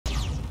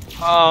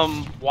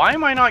Why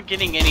am I not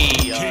getting any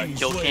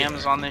kill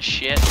cams on this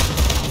shit?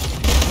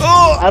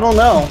 Oh, I don't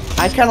know.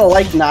 I kind of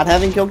like not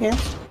having kill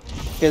cams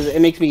because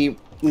it makes me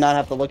not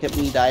have to look at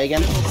me die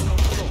again.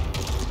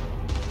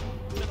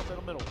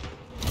 Middle.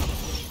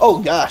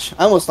 Oh gosh,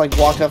 I almost like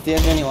walked off the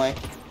edge anyway.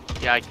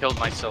 Yeah, I killed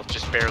myself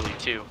just barely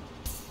too.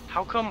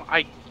 How come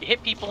I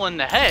hit people in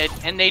the head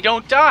and they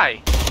don't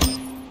die?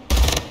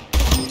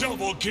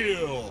 Double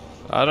kill.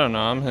 I don't know.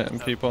 I'm hitting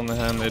people in the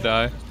head and they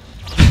die.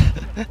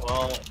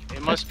 Well,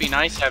 it must be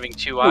nice having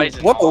two eyes.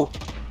 Whoa!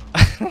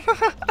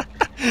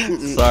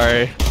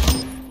 Sorry.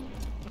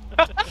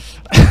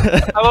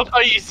 I love how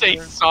you say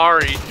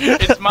sorry.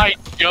 It's my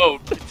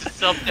joke. It's a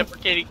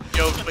self-deprecating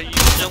joke, but you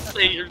still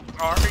say you're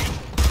sorry.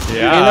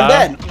 Yeah. In the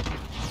bed.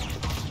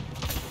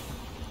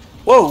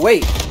 Whoa!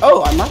 Wait.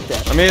 Oh, I'm not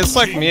dead. I mean, it's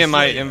like me and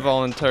my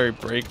involuntary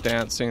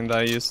breakdancing that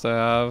I used to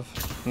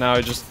have. Now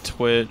I just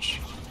twitch.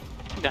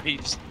 No, you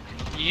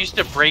used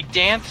to break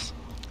dance?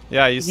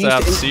 Yeah, I used to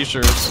have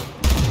seizures.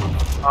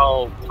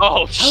 Oh,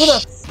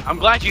 I'm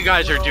glad you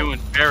guys are doing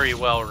very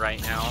well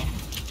right now.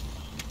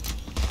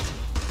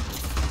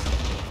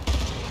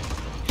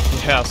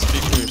 Yeah,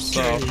 speak for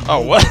yourself. Oh,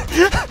 what?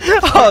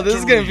 Oh, this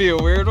is gonna be a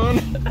weird one.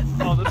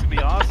 Oh, this would be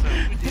awesome.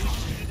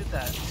 Who did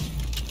that?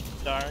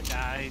 Dark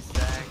Eyes,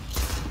 Zach.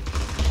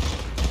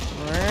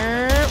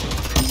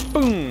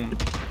 Boom.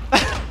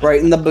 Right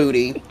in the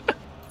booty.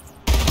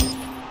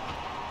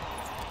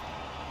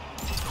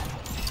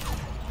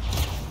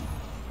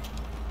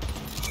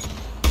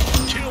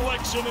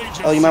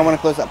 Oh, you might want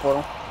to close that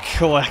portal.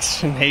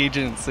 Collection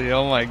agency.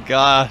 Oh my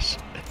gosh.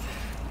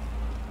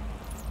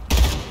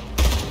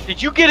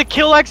 Did you get a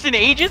Killextion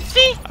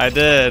agency? I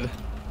did.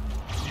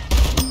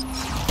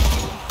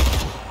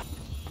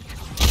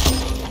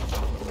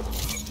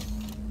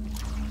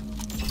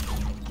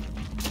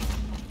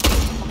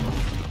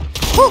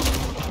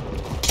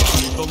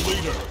 The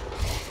leader.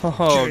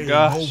 Oh Game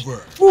gosh.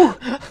 over.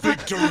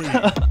 Victory.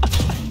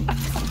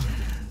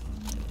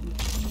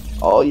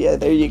 Oh yeah,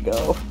 there you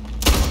go.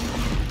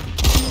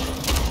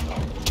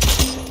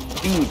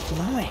 Dude,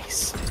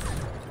 nice.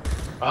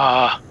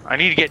 I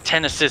need to get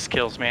 10 assist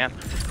kills, man.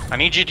 I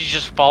need you to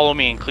just follow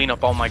me and clean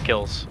up all my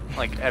kills.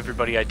 Like,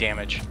 everybody I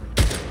damage.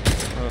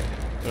 Oh,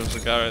 there's a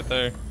guy right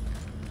there.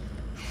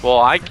 Well,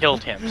 I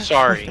killed him.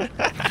 Sorry.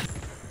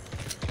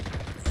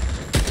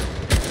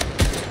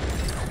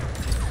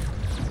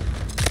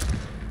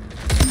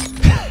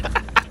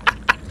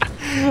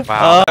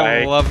 Wow. Oh,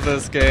 I love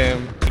this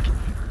game.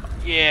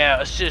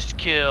 Yeah, assist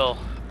kill.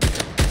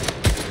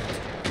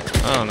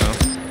 I don't know.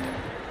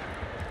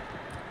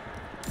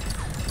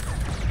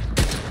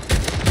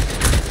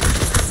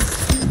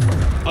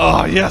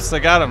 Oh, yes, I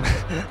got him.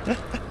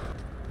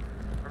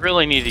 I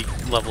really need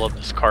to level up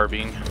this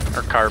carbine.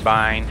 Or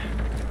carbine.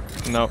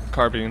 No,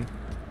 carbine.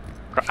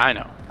 I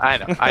know.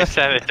 I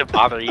said it to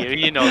bother you.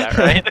 You know that,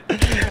 right?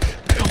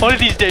 One of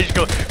these days you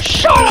go,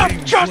 shut up,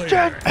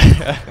 Justin!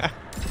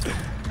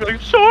 You're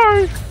like,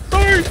 sorry,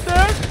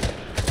 Dad.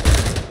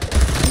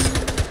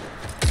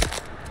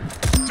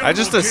 I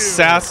just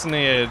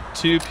assassinated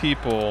 2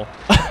 people.